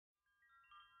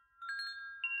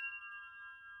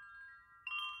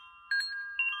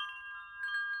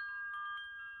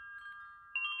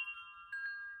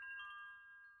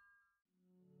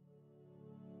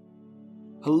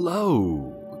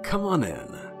Hello, come on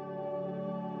in.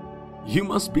 You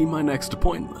must be my next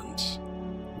appointment.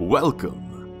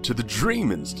 Welcome to the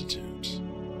Dream Institute,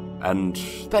 and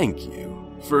thank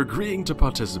you for agreeing to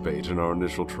participate in our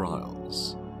initial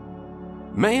trials.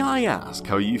 May I ask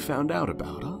how you found out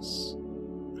about us?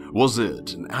 Was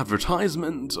it an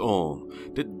advertisement, or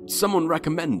did someone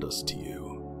recommend us to you?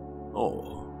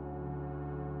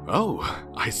 Oh,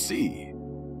 I see.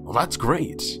 Well, that's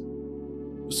great.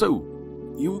 So,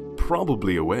 you're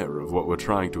probably aware of what we're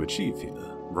trying to achieve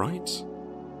here, right?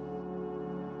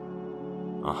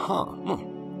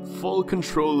 Full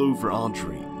control over our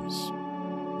dreams.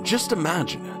 Just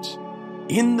imagine it.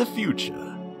 In the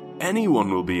future,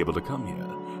 anyone will be able to come here,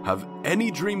 have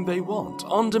any dream they want,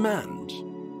 on demand.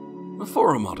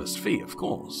 For a modest fee, of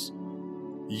course.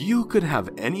 You could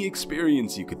have any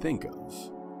experience you could think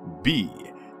of. Be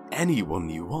anyone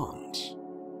you want.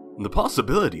 The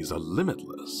possibilities are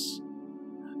limitless.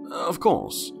 Of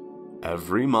course,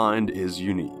 every mind is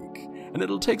unique, and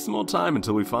it'll take some more time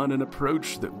until we find an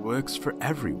approach that works for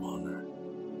everyone.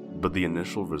 But the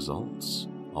initial results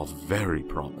are very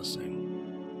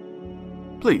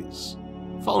promising. Please,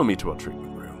 follow me to our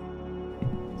treatment room.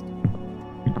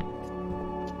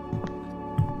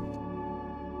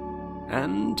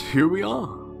 And here we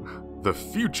are, the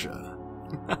future.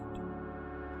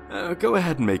 Go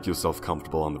ahead and make yourself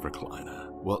comfortable on the recliner,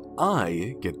 while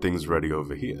I get things ready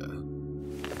over here.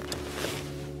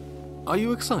 Are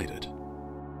you excited?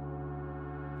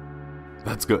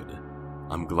 That's good.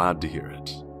 I'm glad to hear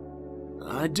it.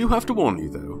 I do have to warn you,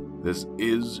 though, this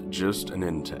is just an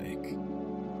intake.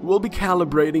 We'll be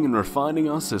calibrating and refining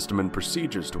our system and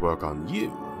procedures to work on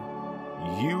you.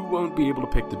 You won't be able to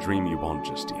pick the dream you want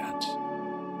just yet,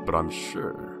 but I'm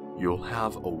sure you'll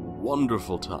have a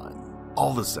wonderful time.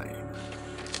 All the same.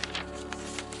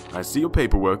 I see your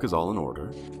paperwork is all in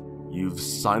order. You've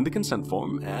signed the consent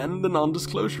form and the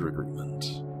non-disclosure agreement.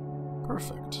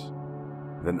 Perfect.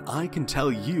 Then I can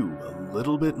tell you a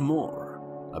little bit more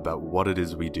about what it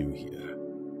is we do here.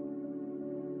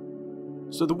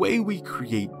 So the way we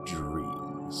create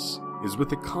dreams is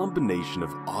with a combination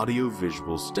of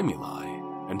audio-visual stimuli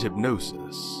and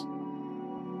hypnosis.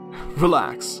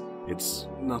 Relax, it's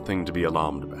nothing to be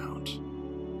alarmed about.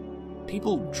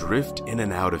 People drift in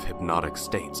and out of hypnotic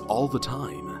states all the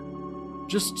time.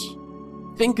 Just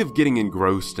think of getting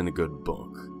engrossed in a good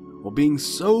book, or being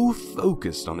so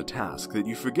focused on a task that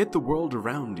you forget the world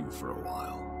around you for a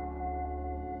while.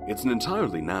 It's an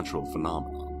entirely natural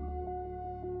phenomenon.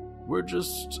 We're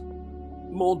just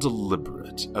more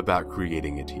deliberate about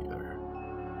creating it here.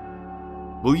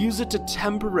 We'll use it to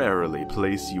temporarily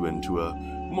place you into a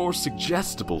more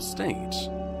suggestible state,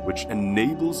 which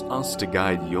enables us to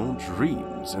guide your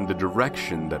dreams in the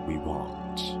direction that we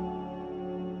want.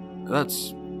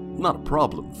 That's not a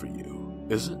problem for you,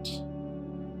 is it?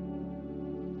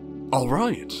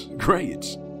 Alright,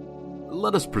 great.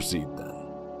 Let us proceed then.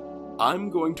 I'm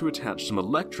going to attach some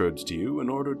electrodes to you in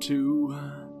order to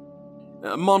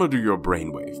monitor your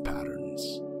brainwave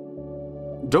patterns.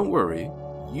 Don't worry,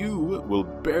 you will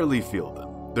barely feel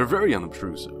them. They're very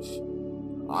unobtrusive.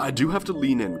 I do have to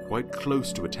lean in quite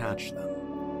close to attach them.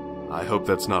 I hope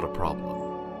that's not a problem.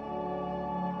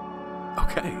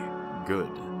 Okay, good.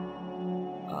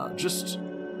 Just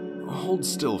hold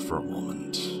still for a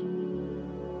moment.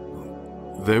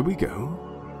 There we go.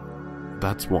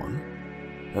 That's one.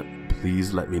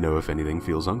 Please let me know if anything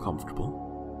feels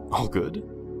uncomfortable. All good?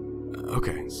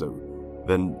 Okay, so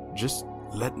then just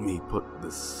let me put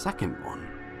the second one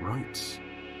right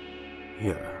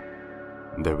here.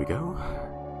 There we go.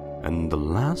 And the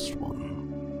last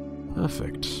one.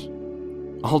 Perfect.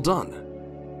 All done.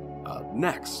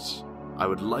 Next, I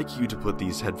would like you to put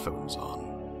these headphones on.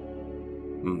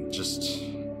 Just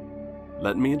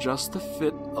let me adjust the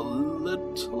fit a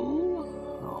little.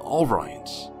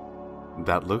 Alright.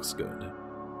 That looks good.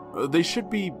 They should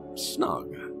be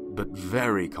snug, but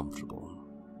very comfortable.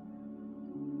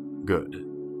 Good.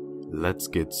 Let's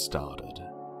get started.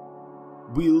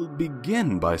 We'll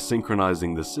begin by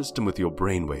synchronizing the system with your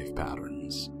brainwave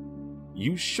patterns.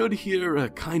 You should hear a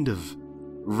kind of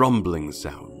rumbling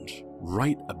sound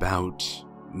right about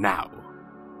now.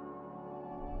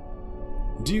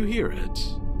 Do you hear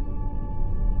it?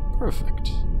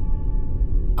 Perfect.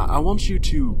 I want you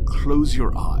to close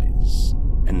your eyes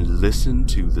and listen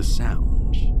to the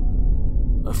sound.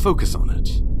 Focus on it,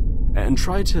 and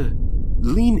try to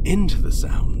lean into the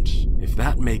sound, if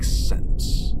that makes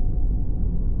sense.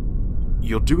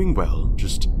 You're doing well,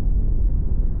 just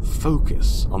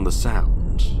focus on the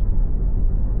sound.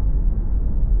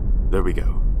 There we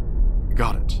go.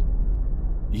 Got it.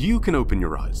 You can open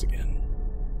your eyes again.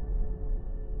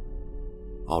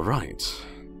 Alright,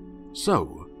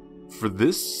 so, for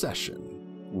this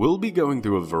session, we'll be going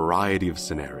through a variety of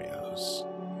scenarios.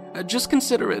 Just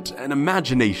consider it an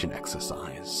imagination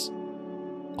exercise.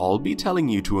 I'll be telling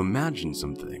you to imagine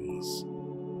some things,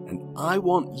 and I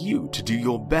want you to do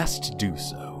your best to do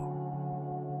so.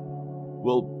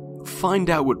 We'll find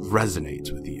out what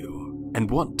resonates with you, and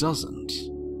what doesn't.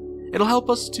 It'll help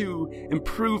us to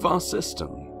improve our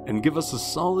system, and give us a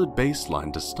solid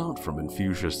baseline to start from in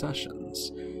future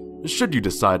sessions, should you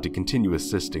decide to continue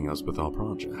assisting us with our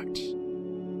project.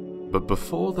 But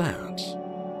before that,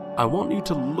 I want you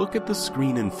to look at the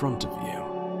screen in front of you.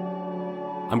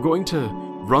 I'm going to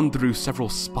run through several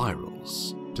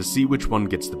spirals to see which one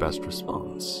gets the best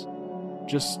response.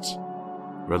 Just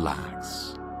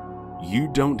relax. You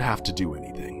don't have to do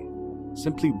anything.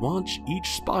 Simply watch each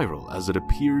spiral as it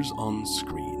appears on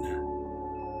screen.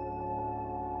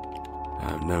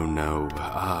 No.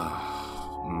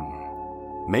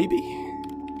 Maybe?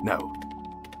 No.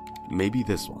 Maybe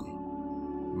this one.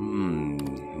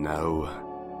 No.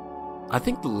 I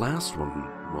think the last one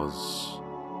was...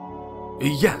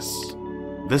 Yes!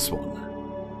 This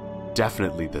one.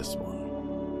 Definitely this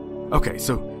one. Okay,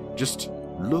 so just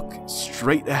look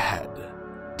straight ahead,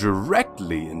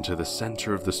 directly into the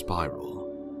center of the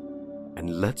spiral,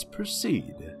 and let's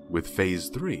proceed with Phase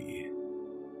 3.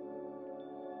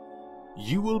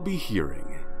 You will be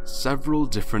hearing several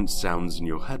different sounds in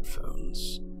your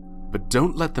headphones, but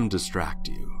don't let them distract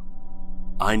you.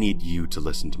 I need you to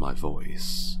listen to my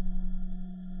voice.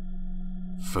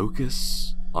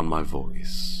 Focus on my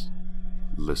voice.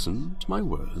 Listen to my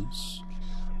words,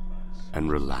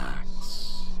 and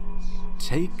relax.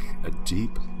 Take a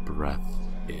deep breath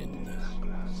in,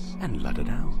 and let it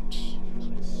out.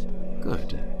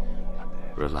 Good.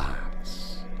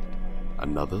 Relax.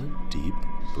 Another deep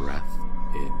breath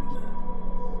in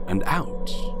and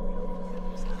out.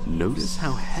 Notice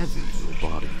how heavy your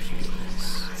body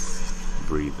feels.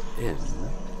 Breathe in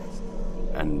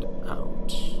and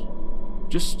out.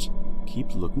 Just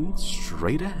keep looking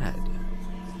straight ahead,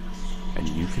 and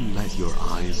you can let your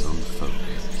eyes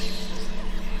unfocus.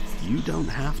 You don't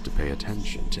have to pay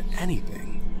attention to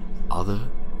anything other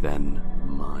than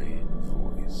my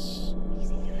voice.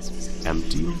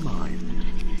 Empty your mind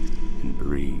and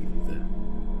breathe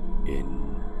in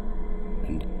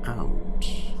and out.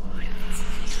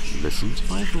 Listen to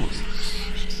my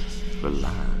voice.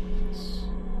 Relax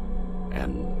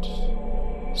and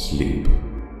sleep.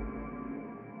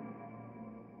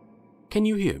 Can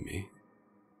you hear me?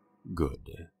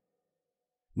 Good.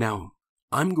 Now,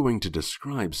 I'm going to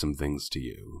describe some things to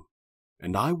you,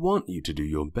 and I want you to do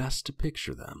your best to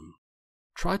picture them.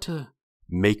 Try to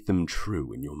make them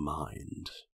true in your mind.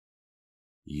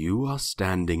 You are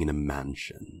standing in a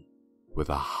mansion with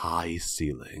a high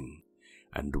ceiling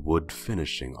and wood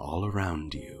finishing all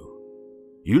around you.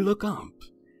 You look up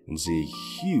and see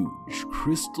a huge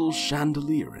crystal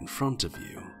chandelier in front of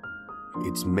you.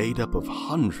 It's made up of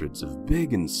hundreds of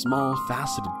big and small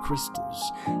faceted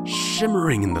crystals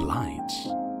shimmering in the light.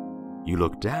 You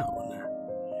look down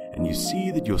and you see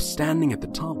that you're standing at the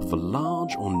top of a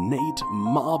large ornate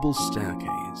marble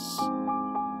staircase.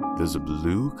 There's a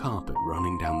blue carpet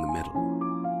running down the middle,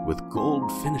 with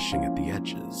gold finishing at the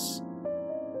edges.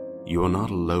 You are not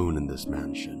alone in this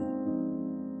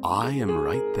mansion. I am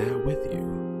right there with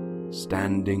you,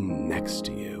 standing next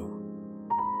to you.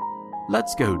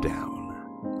 Let's go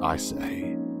down, I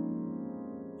say.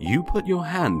 You put your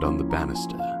hand on the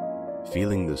banister,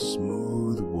 feeling the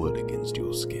smooth wood against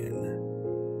your skin.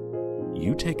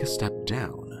 You take a step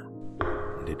down,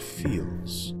 and it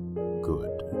feels good.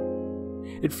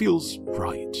 It feels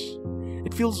right.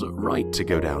 It feels right to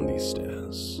go down these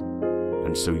stairs.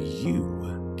 And so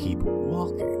you keep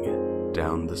walking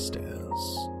down the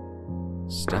stairs,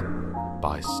 step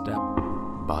by step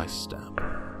by step,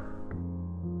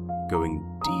 going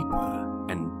deeper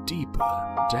and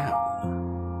deeper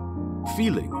down,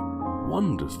 feeling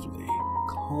wonderfully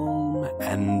calm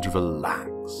and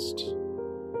relaxed.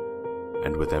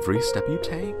 And with every step you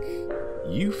take,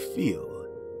 you feel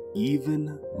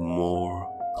even more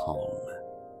calm,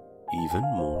 even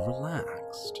more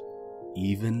relaxed,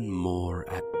 even more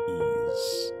at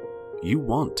ease. You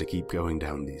want to keep going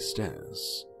down these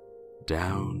stairs.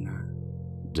 Down,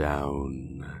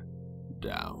 down,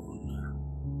 down.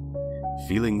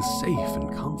 Feeling safe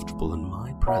and comfortable in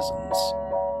my presence,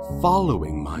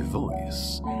 following my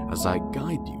voice as I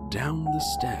guide you down the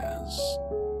stairs,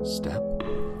 step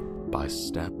by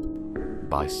step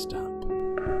by step.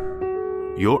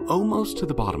 You're almost to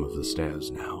the bottom of the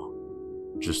stairs now.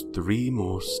 Just 3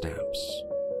 more steps.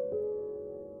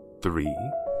 3,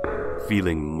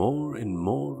 feeling more and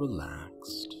more relaxed.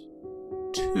 relaxed.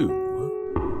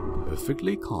 2,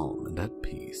 perfectly calm and at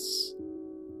peace.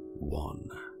 1,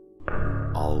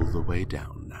 all the way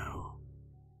down now.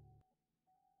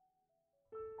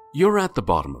 You're at the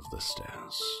bottom of the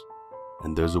stairs,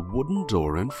 and there's a wooden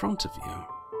door in front of you.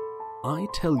 I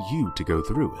tell you to go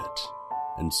through it,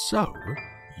 and so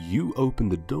you open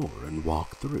the door and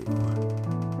walk through.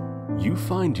 You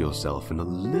find yourself in a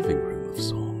living room of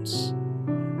sorts.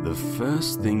 The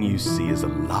first thing you see is a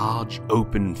large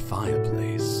open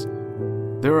fireplace.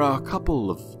 There are a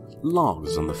couple of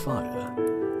logs on the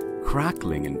fire,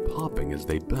 crackling and popping as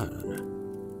they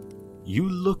burn. You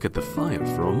look at the fire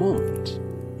for a moment.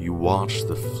 You watch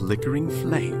the flickering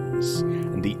flames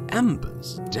and the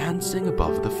embers dancing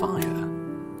above the fire.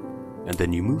 And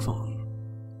then you move on.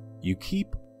 You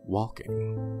keep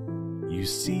walking. You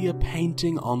see a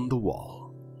painting on the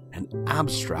wall, an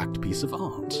abstract piece of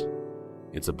art.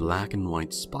 It's a black and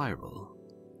white spiral.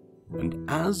 And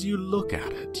as you look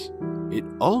at it, it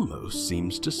almost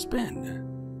seems to spin.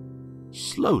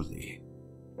 Slowly,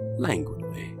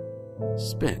 languidly,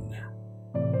 spin.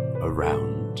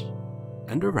 Around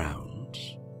and around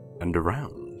and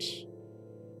around.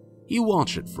 You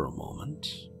watch it for a moment,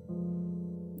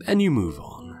 then you move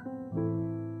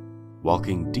on,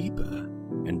 walking deeper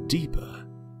and deeper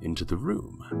into the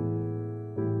room.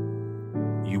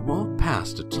 You walk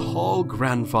past a tall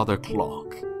grandfather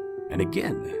clock, and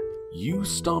again, you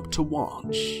stop to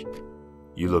watch.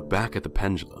 You look back at the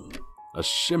pendulum, a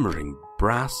shimmering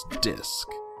brass disc,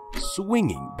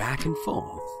 swinging back and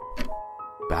forth.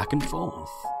 Back and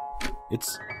forth.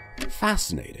 It's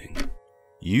fascinating.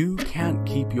 You can't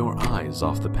keep your eyes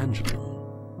off the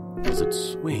pendulum as it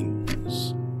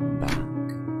swings back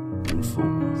and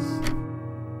forth,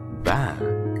 back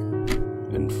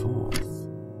and forth.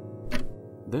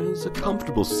 There's a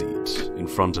comfortable seat in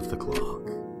front of the clock.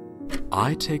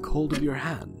 I take hold of your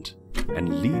hand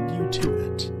and lead you to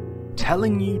it,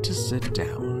 telling you to sit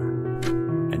down.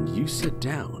 And you sit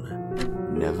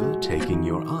down, never taking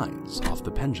your eyes off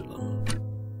the pendulum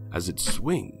as it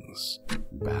swings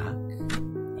back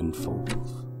and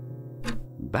forth,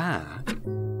 back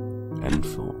and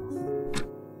forth.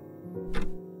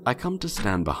 I come to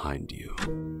stand behind you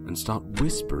and start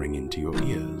whispering into your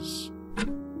ears.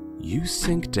 You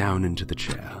sink down into the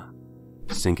chair,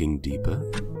 sinking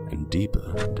deeper and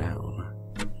deeper down.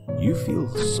 You feel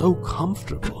so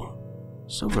comfortable,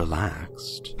 so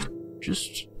relaxed,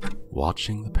 just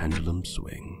watching the pendulum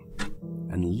swing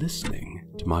and listening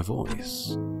to my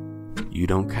voice. You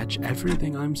don't catch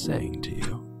everything I'm saying to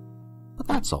you, but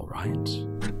that's all right.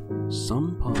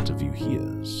 Some part of you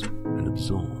hears and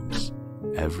absorbs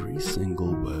every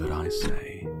single word I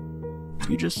say.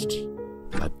 You just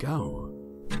let go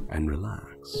and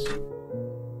relax.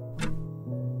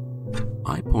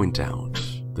 I point out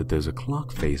that there's a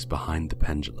clock face behind the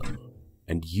pendulum,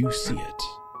 and you see it.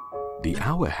 The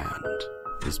hour hand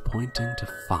is pointing to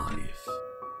 5.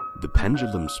 The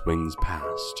pendulum swings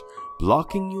past,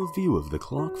 blocking your view of the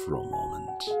clock for a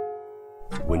moment.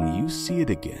 When you see it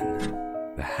again,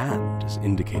 the hand is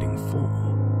indicating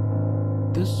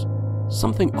 4. There's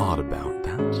something odd about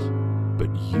that,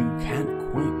 but you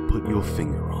can't quite put your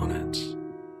finger on it.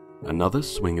 Another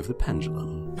swing of the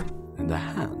pendulum, and the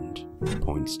hand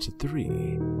points to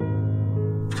 3,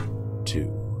 2,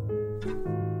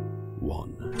 1.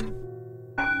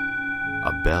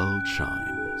 A bell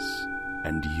chimes,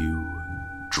 and you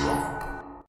drop.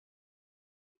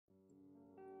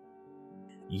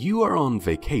 You are on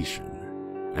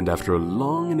vacation, and after a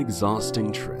long and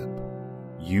exhausting trip,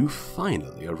 you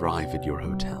finally arrive at your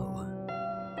hotel.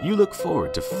 You look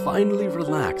forward to finally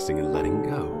relaxing and letting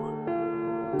go.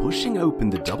 Pushing open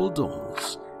the double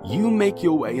doors, you make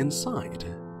your way inside.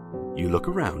 You look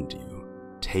around you,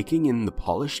 taking in the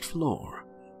polished floor,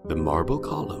 the marble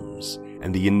columns,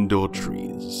 and the indoor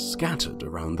trees scattered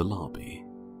around the lobby.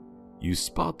 You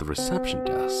spot the reception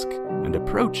desk and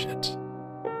approach it.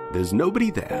 There's nobody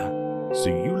there, so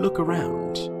you look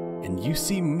around, and you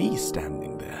see me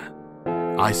standing there.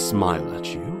 I smile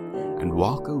at you and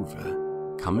walk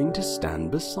over, coming to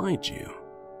stand beside you.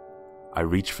 I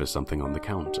reach for something on the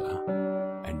counter,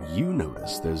 and you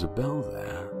notice there's a bell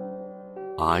there.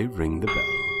 I ring the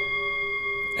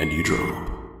bell, and you drop.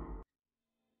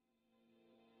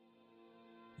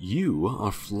 You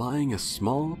are flying a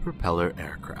small propeller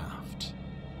aircraft.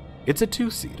 It's a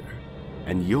 2-seater,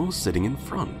 and you're sitting in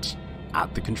front,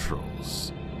 at the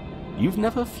controls. You've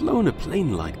never flown a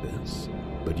plane like this,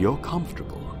 but you're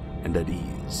comfortable and at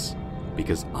ease,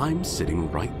 because I'm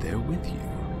sitting right there with you,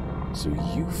 so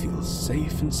you feel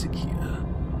safe and secure.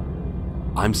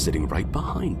 I'm sitting right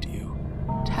behind you,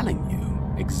 telling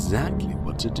you exactly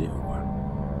what to do.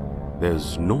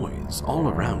 There's noise all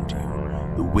around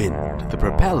you, the wind, the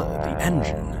propeller, the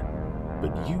engine,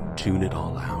 but you tune it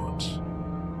all out.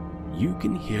 You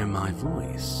can hear my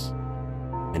voice,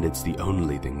 and it's the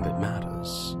only thing that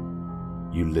matters.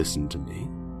 You listen to me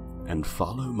and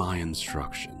follow my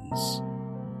instructions,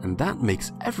 and that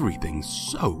makes everything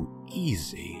so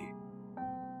easy.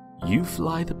 You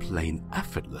fly the plane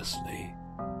effortlessly.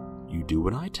 You do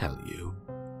what I tell you,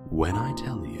 when I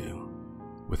tell you,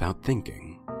 without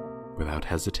thinking, without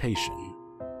hesitation.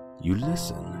 You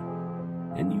listen,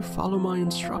 and you follow my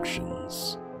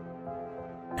instructions.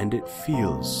 And it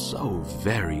feels so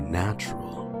very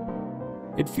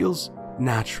natural. It feels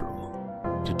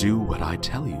natural to do what I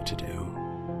tell you to do.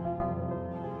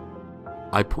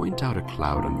 I point out a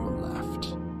cloud on your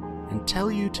left and tell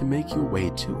you to make your way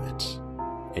to it.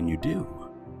 And you do.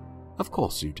 Of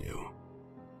course you do.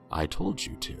 I told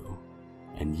you to.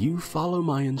 And you follow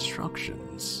my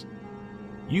instructions.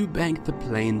 You bank the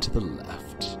plane to the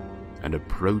left and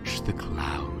approach the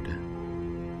cloud.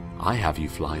 I have you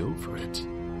fly over it.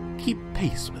 Keep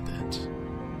pace with it.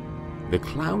 The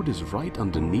cloud is right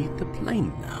underneath the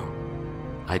plane now.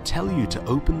 I tell you to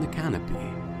open the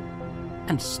canopy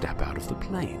and step out of the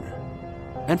plane.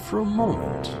 And for a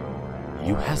moment,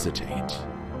 you hesitate.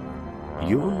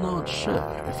 You're not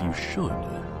sure if you should.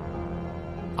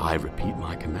 I repeat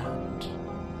my command.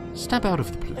 Step out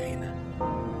of the plane.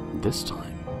 This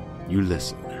time, you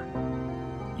listen.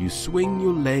 You swing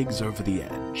your legs over the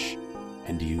edge,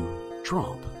 and you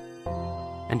drop,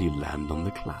 and you land on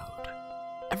the cloud.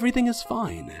 Everything is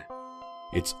fine.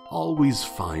 It's always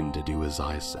fine to do as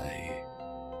I say.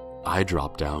 I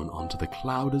drop down onto the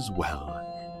cloud as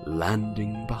well,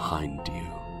 landing behind you.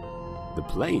 The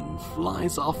plane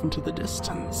flies off into the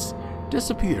distance,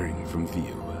 disappearing from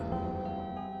view.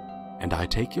 And I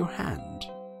take your hand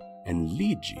and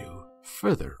lead you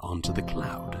further onto the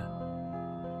cloud.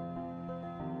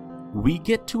 We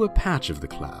get to a patch of the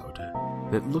cloud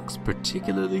that looks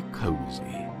particularly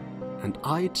cozy, and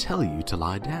I tell you to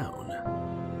lie down.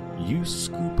 You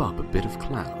scoop up a bit of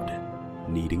cloud,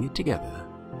 kneading it together,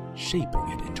 shaping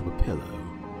it into a pillow,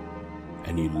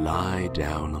 and you lie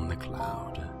down on the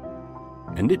cloud.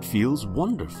 And it feels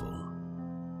wonderful.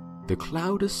 The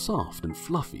cloud is soft and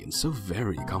fluffy and so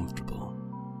very comfortable.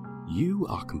 You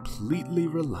are completely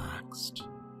relaxed,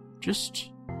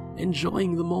 just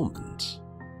enjoying the moment,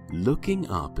 looking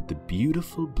up at the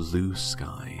beautiful blue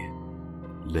sky,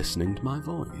 listening to my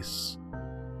voice,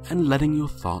 and letting your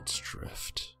thoughts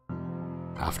drift.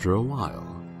 After a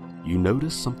while, you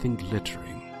notice something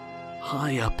glittering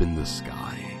high up in the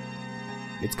sky.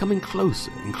 It's coming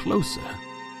closer and closer,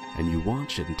 and you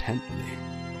watch it intently.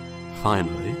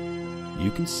 Finally,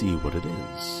 you can see what it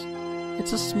is.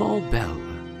 It's a small bell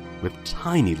with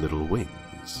tiny little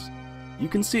wings. You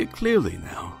can see it clearly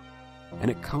now, and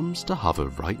it comes to hover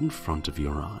right in front of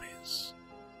your eyes.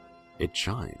 It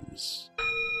chimes,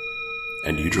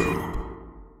 and you drop.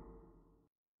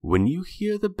 When you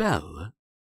hear the bell,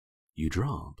 you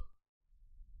drop.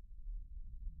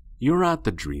 You're at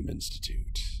the Dream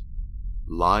Institute,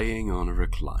 lying on a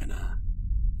recliner,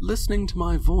 listening to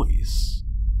my voice,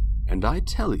 and I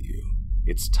tell you,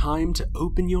 it's time to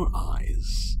open your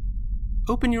eyes.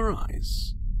 Open your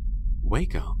eyes.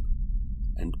 Wake up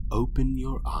and open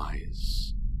your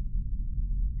eyes.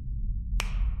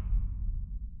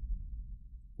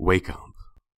 Wake up.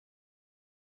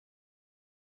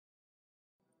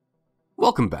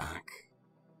 Welcome back.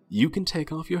 You can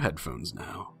take off your headphones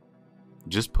now.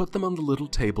 Just put them on the little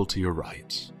table to your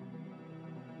right.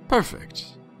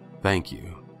 Perfect. Thank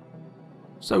you.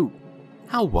 So,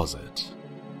 how was it?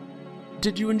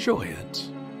 Did you enjoy it?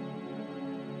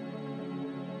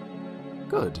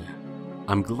 Good.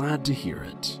 I'm glad to hear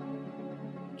it.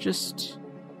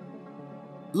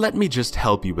 Let me just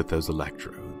help you with those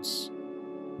electrodes.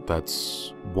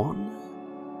 That's 1,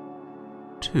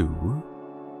 2,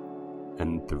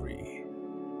 and 3.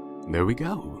 There we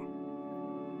go.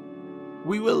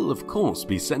 We will, of course,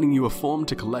 be sending you a form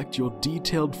to collect your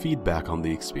detailed feedback on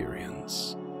the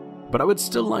experience, but I would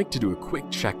still like to do a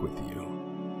quick check with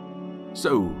you.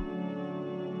 So,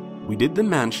 we did the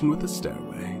mansion with the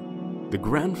stairway, the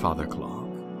grandfather clock,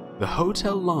 the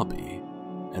hotel lobby,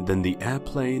 and then the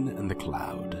airplane and the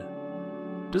cloud.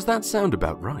 Does that sound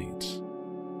about right?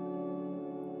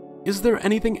 Is there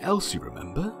anything else you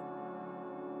remember?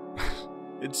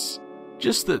 It's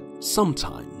just that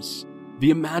sometimes the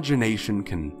imagination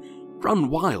can run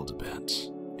wild a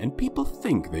bit, and people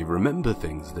think they remember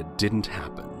things that didn't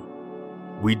happen.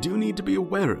 We do need to be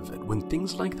aware of it when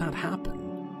things like that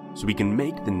happen, so we can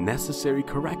make the necessary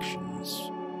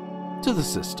corrections to the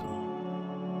system.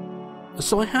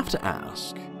 So I have to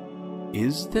ask,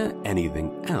 Is there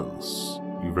anything else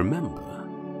you remember?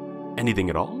 Anything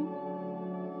at all?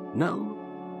 No?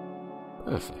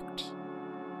 Perfect.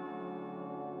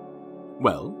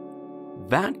 Well,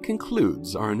 that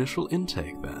concludes our initial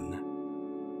intake then.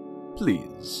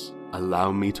 Please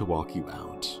allow me to walk you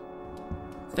out.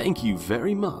 Thank you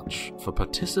very much for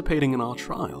participating in our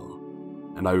trial,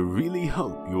 and I really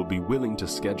hope you will be willing to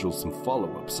schedule some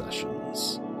follow-up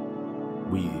sessions.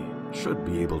 We should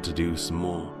be able to do some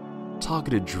more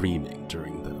targeted dreaming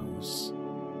during those.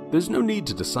 There's no need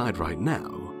to decide right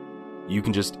now. You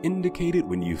can just indicate it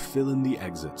when you fill in the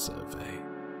exit survey.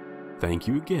 Thank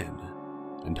you again,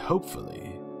 and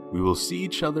hopefully we will see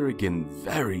each other again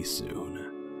very soon.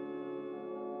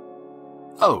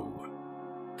 Oh,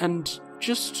 and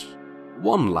just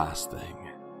one last thing.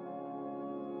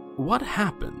 What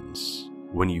happens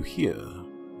when you hear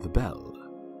the bell?